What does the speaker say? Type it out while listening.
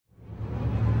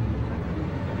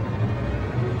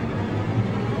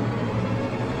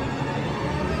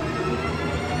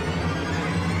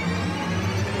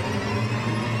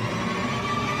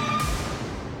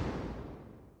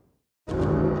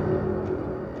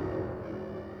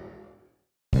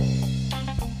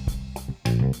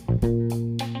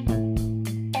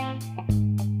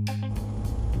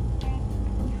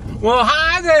Well,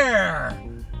 hi there.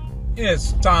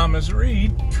 It's Thomas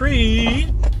Reed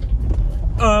Treed.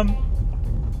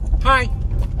 Hi.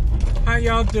 How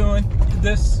y'all doing?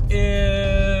 This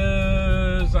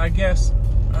is, I guess,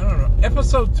 I don't know,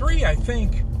 episode 3, I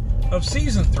think, of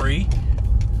season 3.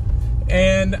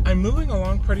 And I'm moving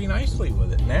along pretty nicely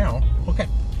with it now. Okay.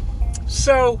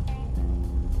 So,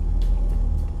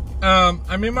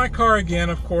 I'm in my car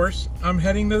again, of course. I'm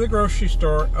heading to the grocery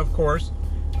store, of course.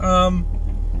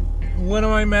 One of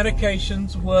my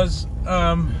medications was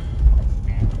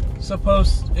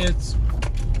it's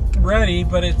ready,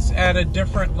 but it's at a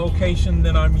different location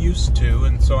than I'm used to,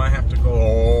 and so I have to go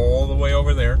all the way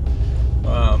over there.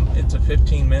 It's a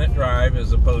 15-minute drive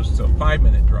as opposed to a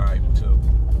 5-minute drive to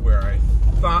where I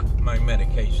thought my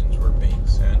medications were being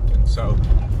sent, and so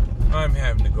I'm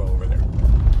having to go over there,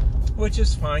 which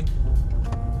is fine.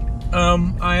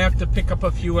 I have to pick up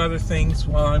a few other things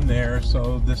while I'm there,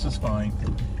 so this is fine.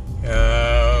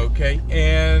 Okay,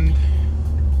 and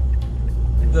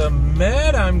the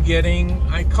med I'm getting,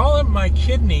 I call it my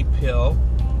kidney pill,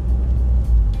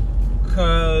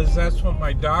 because that's what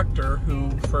my doctor,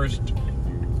 who first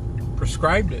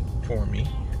prescribed it for me,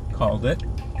 called it.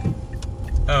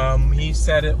 He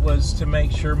said it was to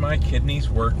make sure my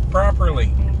kidneys work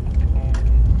properly.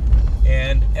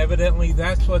 And evidently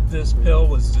that's what this pill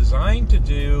was designed to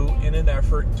do in an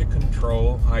effort to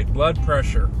control high blood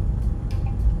pressure,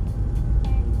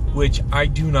 which I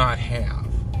do not have.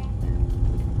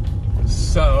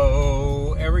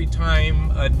 So every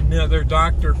time another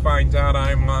doctor finds out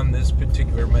I'm on this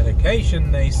particular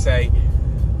medication, they say,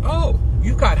 "Oh,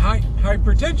 you've got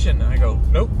hypertension." I go,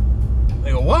 "Nope."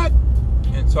 They go, "What?"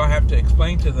 And so I have to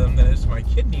explain to them that it's my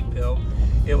kidney pill.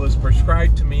 It was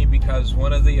prescribed to me because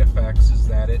one of the effects is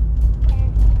that it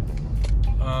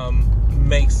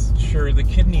makes sure the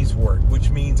kidneys work, which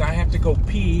means I have to go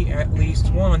pee at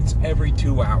least once every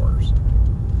 2 hours.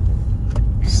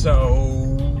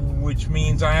 So, which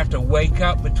means I have to wake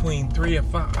up between 3 and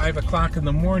 5 o'clock in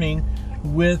the morning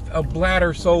with a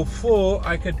bladder so full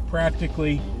I could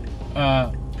practically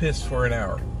piss for an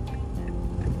hour.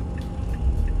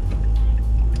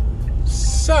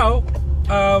 So,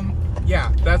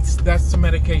 yeah, that's the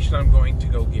medication I'm going to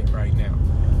go get right now.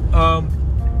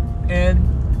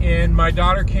 And my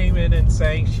daughter came in and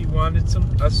saying she wanted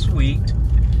a sweet,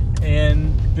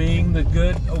 and being the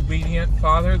good, obedient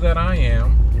father that I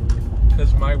am,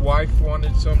 because my wife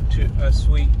wanted a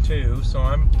sweet too, so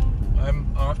I'm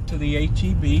off to the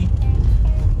H-E-B,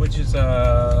 which is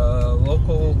a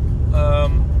local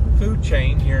food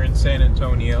chain here in San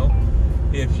Antonio.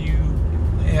 If you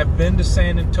have been to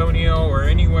San Antonio or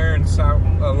anywhere in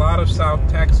a lot of South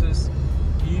Texas,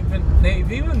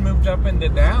 they've even moved up into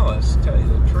Dallas, to tell you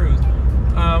the truth.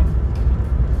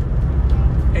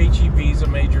 H-E-B is a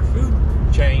major food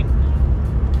chain,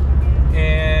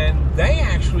 and they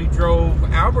actually drove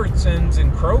Albertsons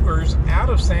and Kroger's out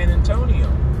of San Antonio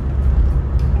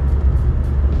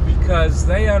because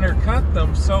they undercut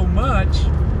them so much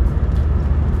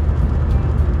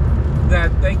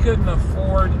that they couldn't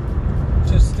afford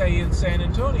to stay in San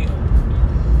Antonio.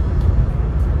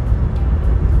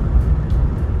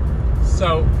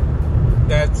 So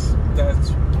that's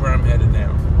where I'm headed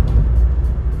now.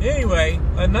 Anyway,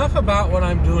 enough about what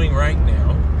I'm doing right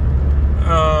now.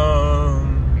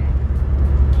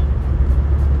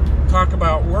 Talk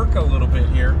about work a little bit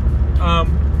here. I'm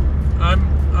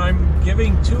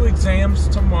giving 2 exams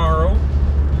tomorrow.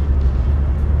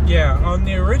 Yeah, on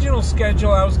the original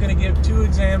schedule I was going to give 2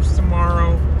 exams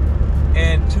tomorrow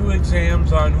and 2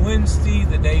 exams on Wednesday,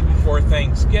 the day before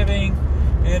Thanksgiving.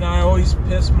 And I always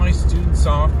piss my students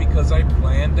off because I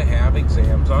plan to have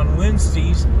exams on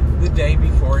Wednesdays, the day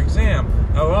before exam.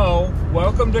 Hello,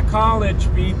 welcome to college,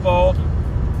 people.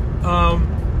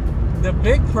 The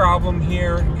big problem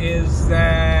here is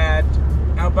that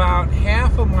about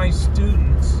half of my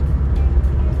students,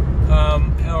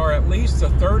 or at least a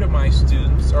third of my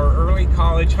students, are early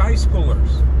college high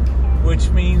schoolers,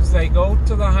 which means they go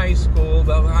to the high school.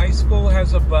 The high school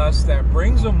has a bus that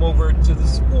brings them over to the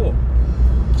school,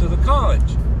 to the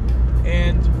college,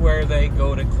 and where they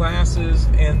go to classes,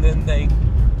 and then they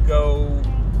go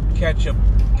catch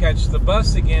the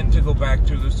bus again to go back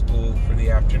to the school for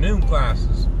the afternoon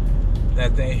classes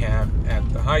that they have at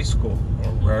the high school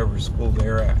or wherever school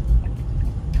they're at.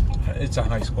 It's a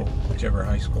high school, whichever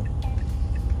high school.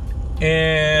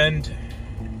 And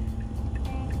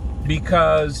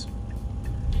because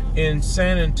in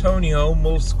San Antonio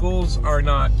most schools are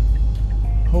not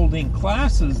holding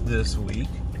classes this week,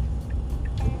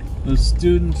 the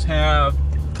students have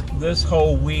this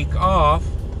whole week off.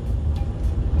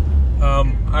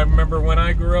 I remember when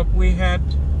I grew up, we had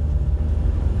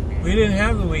We didn't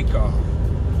have the week off.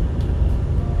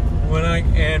 When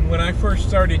I first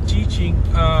started teaching,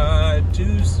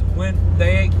 Tuesday, when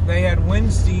they had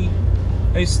Wednesday.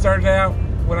 They started out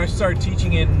when I started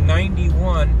teaching in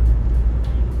 '91,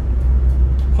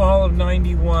 fall of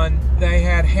 '91. They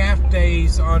had half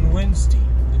days on Wednesday,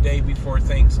 the day before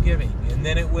Thanksgiving, and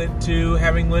then it went to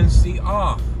having Wednesday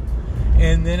off,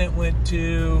 and then it went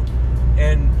to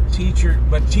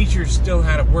teachers still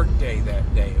had a work day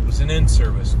that day. It was an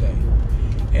in-service day.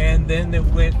 And then it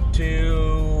went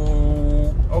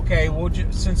to, okay, well,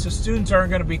 since the students aren't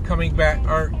going to be coming back,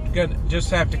 aren't going to just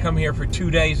have to come here for 2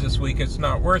 days this week, it's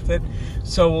not worth it.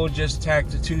 So we'll just tack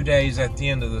the 2 days at the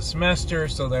end of the semester,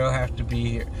 so they'll have to be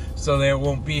here. So they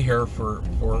won't be here for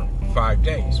 5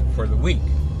 days for the week.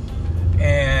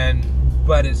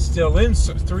 But it's still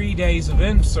 3 days of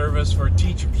in-service for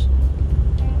teachers.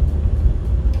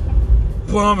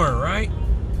 Bummer, right?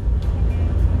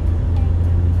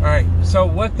 All right, so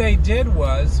what they did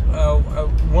was,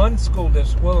 one school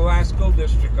district, well, the last school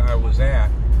district I was at,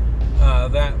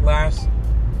 that last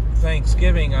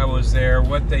Thanksgiving I was there,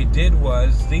 what they did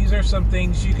was, these are some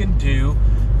things you can do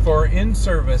for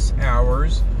in-service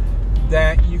hours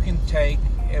that you can take,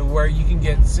 where you can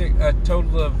get a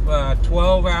total of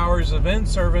 12 hours of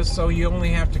in-service, so you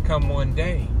only have to come 1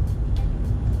 day.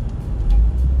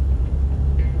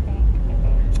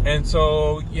 And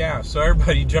so, yeah, so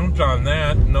everybody jumped on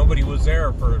that. Nobody was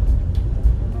there for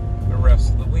the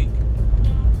rest of the week.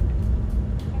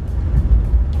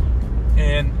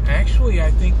 And actually,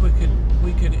 I think we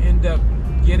could end up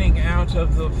getting out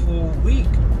of the full week.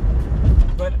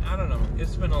 But I don't know.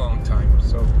 It's been a long time,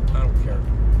 so I don't care.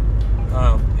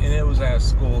 And it was at a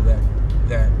school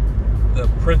that the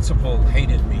principal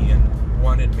hated me and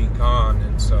wanted me gone,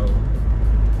 and so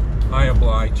I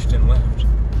obliged and left.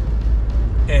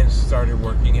 And started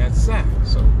working at SAC.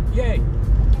 So, yay.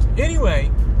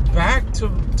 Anyway, back to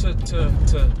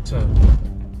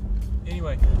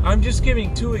anyway, I'm just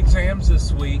giving 2 exams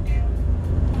this week.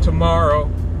 Tomorrow,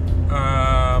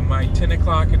 my 10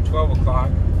 o'clock and 12 o'clock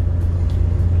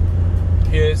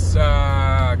is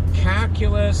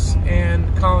calculus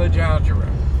and college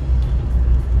algebra.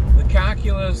 The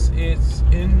calculus, it's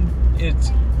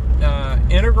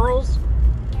integrals,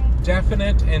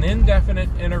 definite and indefinite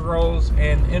integrals,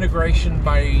 and integration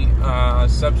by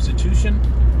substitution.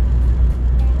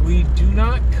 We do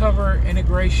not cover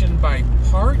integration by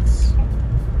parts,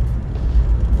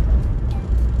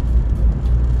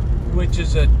 which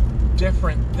is a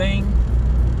different thing.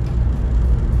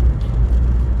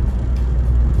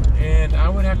 And I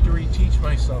would have to reteach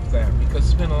myself that, because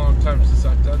it's been a long time since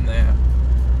I've done that.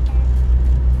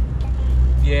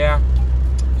 Yeah.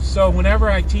 So whenever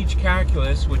I teach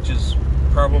calculus, which is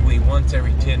probably once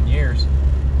every 10 years,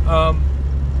 I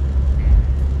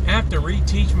have to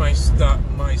reteach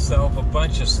myself a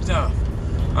bunch of stuff.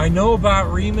 I know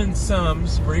about Riemann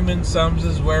sums. Riemann sums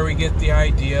is where we get the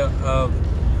idea of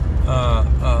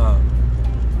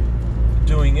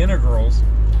doing integrals.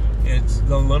 It's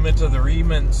the limit of the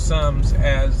Riemann sums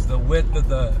as the width of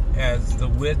the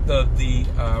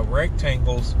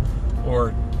rectangles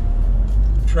or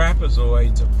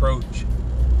trapezoids approach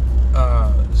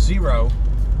 0.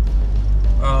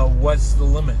 What's the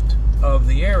limit of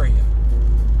the area?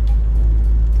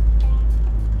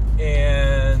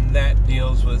 And that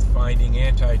deals with finding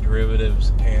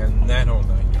antiderivatives and that whole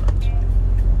 9 yards.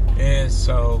 And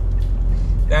so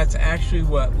that's actually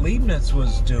what Leibniz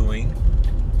was doing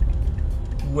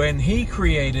when he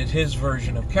created his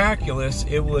version of calculus.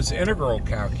 It was integral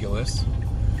calculus,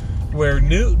 where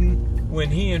Newton, when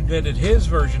he invented his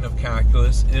version of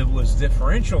calculus, it was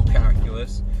differential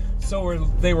calculus. So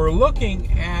they were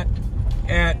looking at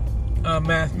a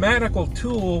mathematical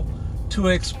tool to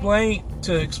explain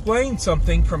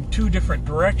something from 2 different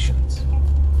directions.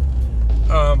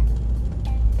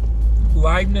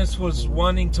 Leibniz was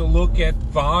wanting to look at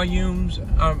volumes,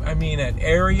 at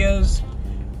areas,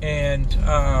 and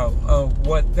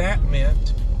what that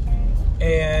meant.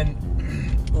 And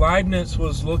Leibniz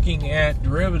was looking at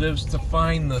derivatives to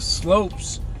find the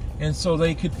slopes, and so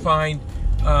they could find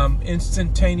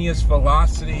instantaneous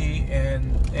velocity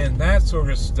and that sort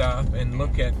of stuff, and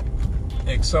look at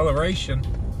acceleration,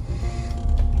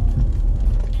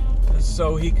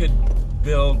 so he could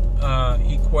build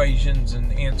equations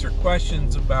and answer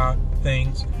questions about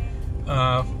things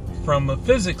from a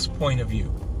physics point of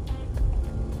view.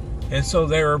 And so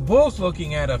they were both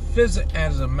looking at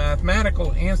as a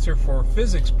mathematical answer for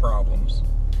physics problems.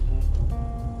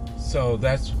 So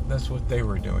that's what they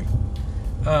were doing.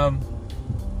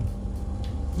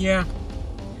 Yeah.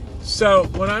 So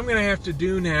what I'm going to have to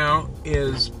do now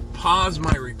is pause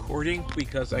my recording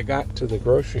because I got to the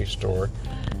grocery store.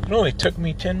 It only took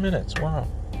me 10 minutes. Wow.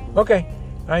 Okay.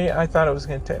 I thought it was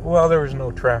going to take... Well, there was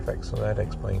no traffic, so that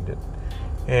explained it.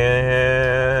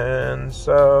 And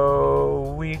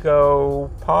so we go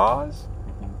pause.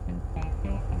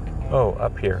 Oh,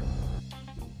 up here.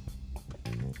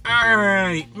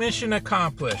 Alright, mission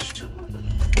accomplished.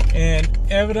 And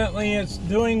evidently it's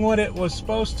doing what it was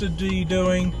supposed to be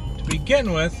doing to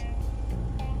begin with.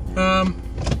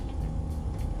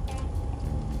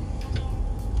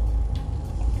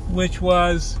 Which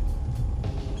was...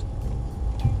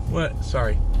 What?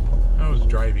 Sorry. I was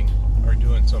driving, or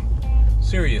doing some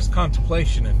serious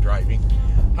contemplation and driving.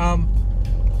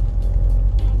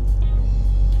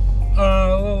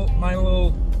 My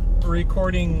little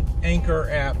recording Anchor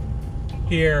app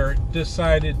here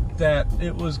decided that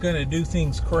it was going to do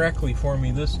things correctly for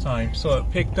me this time, so it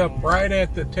picked up right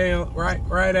at the tail,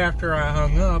 right after I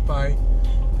hung up. I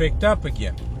picked up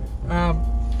again.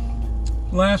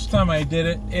 Last time I did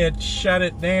it, it shut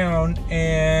it down,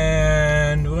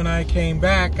 and when I came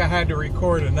back, I had to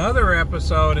record another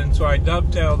episode, and so I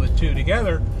dovetailed the two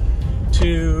together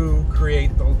to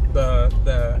create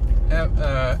the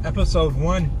episode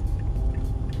 1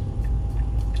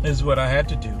 is what I had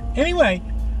to do. Anyway,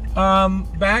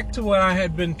 back to what I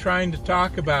had been trying to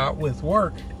talk about with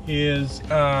work is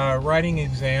writing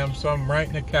exams. So I'm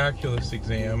writing a calculus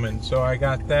exam, and so I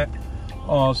got that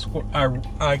all.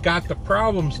 I got the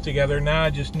problems together. Now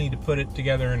I just need to put it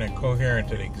together in a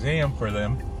coherent exam for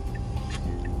them.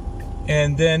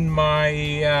 And then my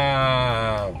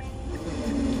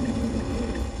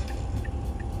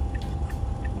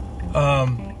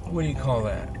what do you call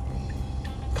that?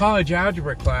 College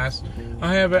algebra class.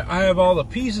 I have all the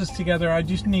pieces together. I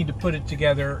just need to put it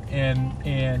together and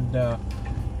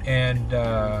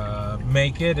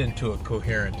make it into a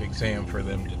coherent exam for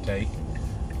them to take.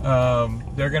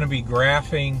 They're going to be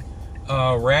graphing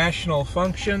rational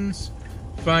functions,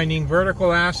 finding vertical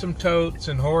asymptotes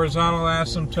and horizontal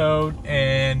asymptote,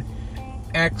 and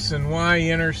x and y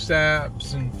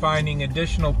intercepts, and finding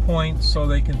additional points so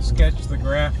they can sketch the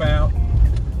graph out.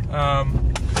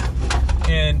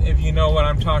 And if you know what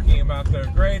I'm talking about, they're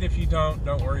great. If you don't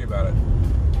worry about it.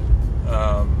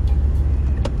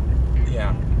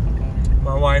 Yeah.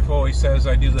 My wife always says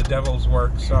I do the devil's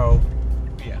work, so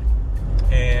yeah.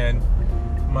 And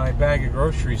my bag of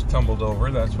groceries tumbled over.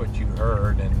 That's what you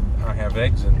heard. And I have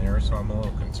eggs in there, so I'm a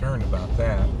little concerned about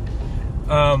that.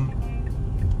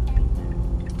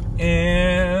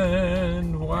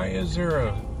 And why is there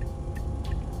a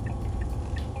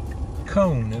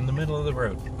cone in the middle of the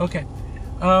road? Okay.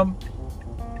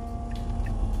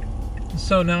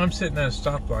 So now I'm sitting at a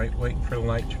stoplight waiting for the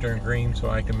light to turn green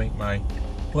so I can make my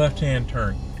left-hand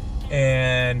turn.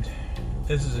 And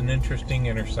this is an interesting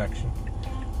intersection,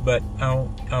 but I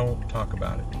won't talk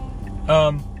about it.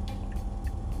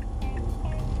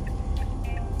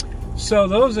 So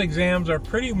those exams are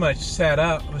pretty much set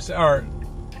up.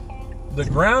 The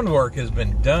groundwork has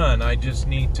been done. I just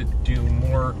need to do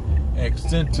more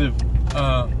extensive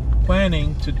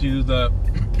planning to do the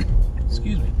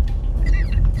excuse me,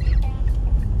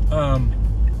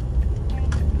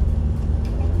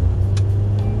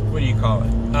 what do you call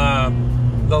it,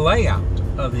 the layout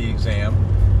of the exam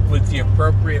with the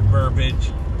appropriate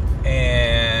verbiage,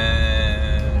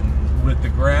 and with the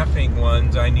graphing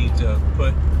ones I need to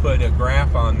put a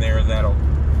graph on there that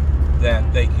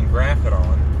they can graph it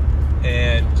on,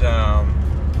 and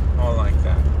all like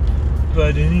that.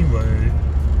 But anyway,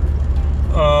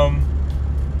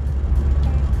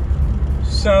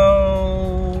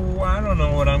 so I don't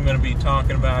know what I'm going to be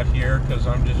talking about here because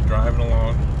I'm just driving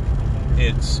along.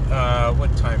 It's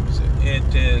what time is it?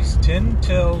 It is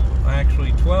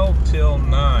 12 till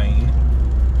 9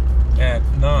 at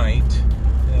night,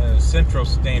 Central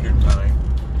Standard Time.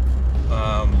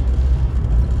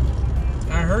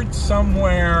 I heard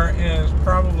somewhere, and it's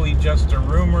probably just a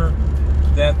rumor,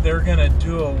 that they're going to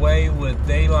do away with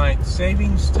daylight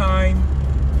savings time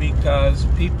because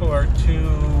people are too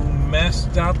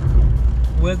messed up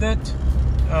with it,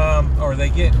 or they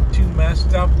get too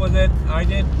messed up with it. I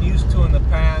didn't used to in the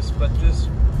past, but this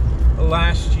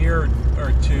last year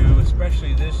or two,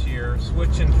 especially this year,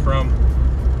 switching from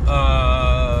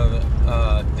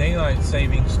daylight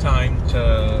savings time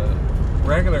to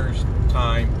regular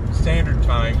time, standard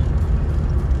time,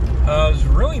 has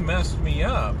really messed me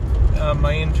up.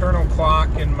 My internal clock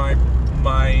and my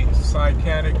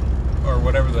circadian, or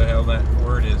whatever the hell that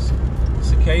word is,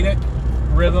 circadian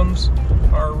rhythms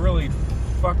are really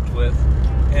fucked with,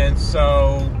 and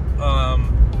so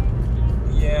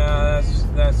yeah,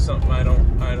 that's something I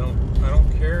don't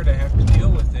care to have to deal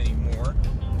with anymore.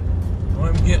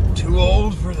 I'm getting too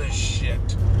old for this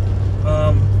shit.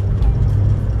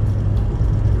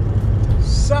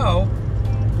 So,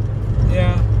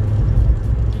 yeah.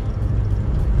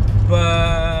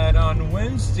 But on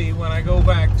Wednesday, when I go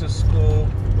back to school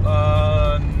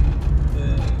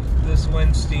this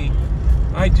Wednesday,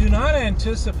 I do not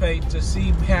anticipate to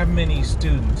have many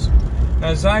students.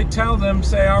 As I tell them,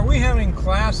 say, are we having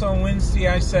class on Wednesday?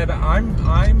 I said, I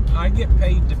get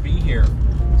paid to be here,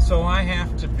 so I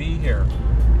have to be here.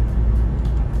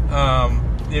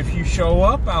 If you show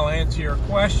up, I'll answer your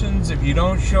questions. If you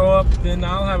don't show up, then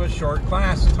I'll have a short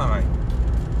class time.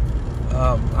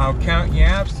 I'll count you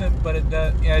absent, but it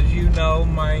does, as you know,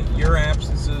 your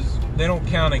absences, they don't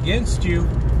count against you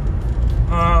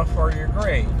for your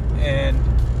grade. And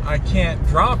I can't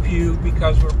drop you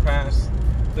because we're past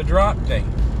the drop date.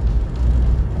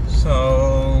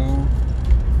 So,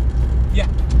 yeah.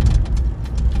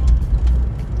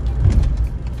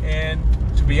 And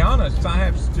to be honest, I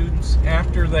have students,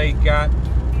 after they got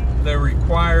the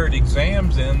required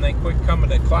exams in, they quit coming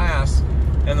to class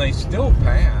and they still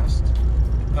passed.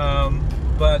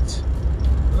 But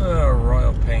a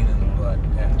royal pain in the butt,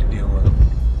 have to deal with them.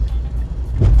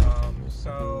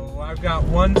 So I've got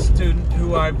one student who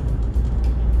what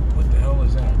the hell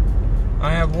was that?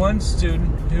 I have one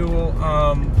student who will,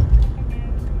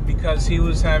 because he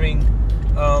was having,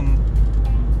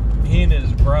 he and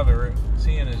his brother,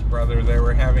 they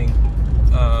were having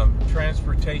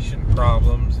transportation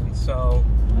problems, and so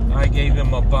I gave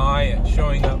him a bye at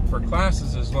showing up for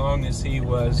classes as long as he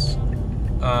was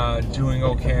doing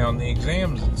okay on the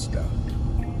exams and stuff.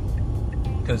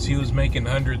 Because he was making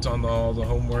hundreds on all the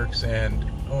homeworks, and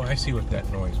oh, I see what that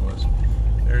noise was.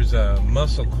 There's a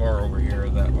muscle car over here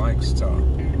that likes to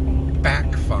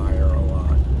backfire a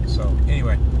lot. So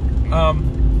anyway,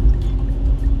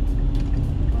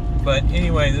 but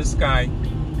anyway, this guy,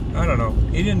 I don't know,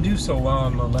 he didn't do so well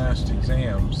on the last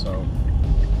exam, so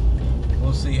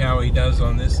we'll see how he does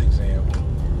on this exam.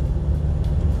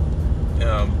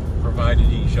 Provided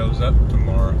he shows up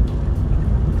tomorrow.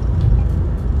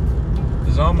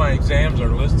 Because all my exams are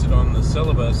listed on the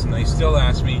syllabus, and they still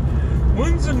ask me,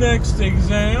 when's the next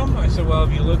exam? I said, well,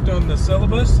 have you looked on the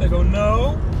syllabus? They go,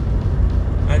 no.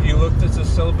 Have you looked at the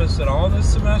syllabus at all this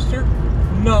semester?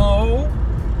 No.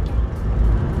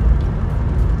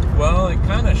 Well, it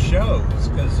kind of shows,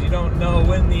 because you don't know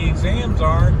when the exams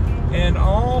are, and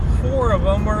all 4 of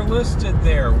them are listed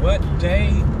there. What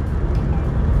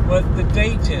the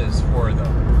date is for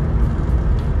them.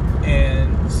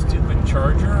 And stupid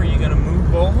charger, are you going to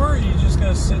move over, or are you just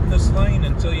going to sit in this lane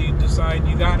until you decide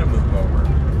you got to move over?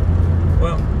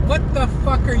 Well, what the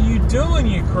fuck are you doing,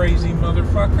 you crazy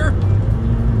motherfucker?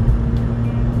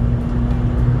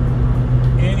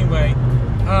 Anyway,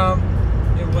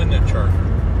 it wasn't a charger.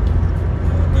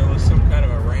 It was some kind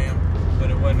of a Ram,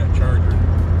 but it wasn't a charger.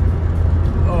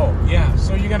 Oh, yeah,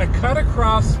 so you're going to cut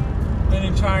across an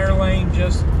entire lane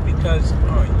just because,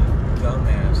 oh, you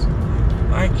dumbass.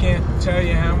 I can't tell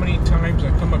you how many times I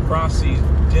come across these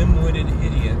dim-witted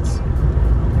idiots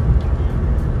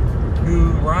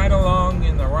who ride along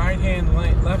in the right-hand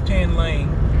lane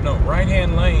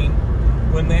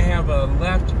when they have a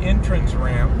left entrance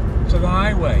ramp to the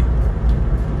highway.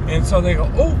 And so they go,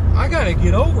 oh, I gotta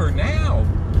get over now.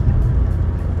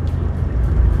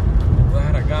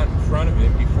 Glad I got in front of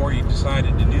him before he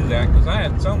decided to do that, because I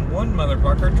had one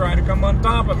motherfucker try to come on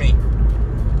top of me.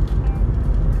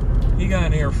 He got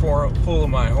in here full of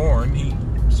my horn. He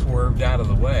swerved out of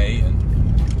the way, and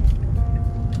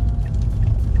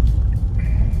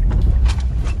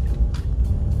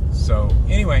so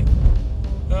anyway,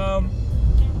 now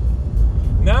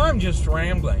I'm just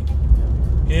rambling,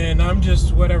 and I'm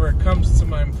just whatever comes to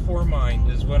my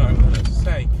foremind is what I'm going to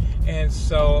say. And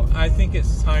so I think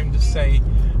it's time to say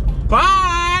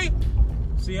bye.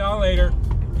 See y'all later.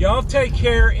 Y'all take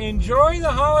care. Enjoy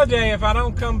the holiday if I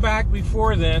don't come back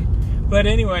before then. But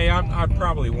anyway, I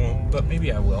probably won't, but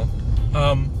maybe I will.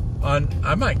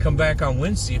 I might come back on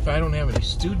Wednesday if I don't have any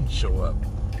students show up.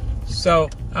 So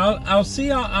I'll see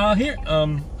y'all.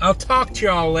 I'll talk to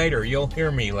y'all later. You'll hear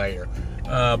me later.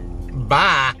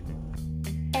 Bye.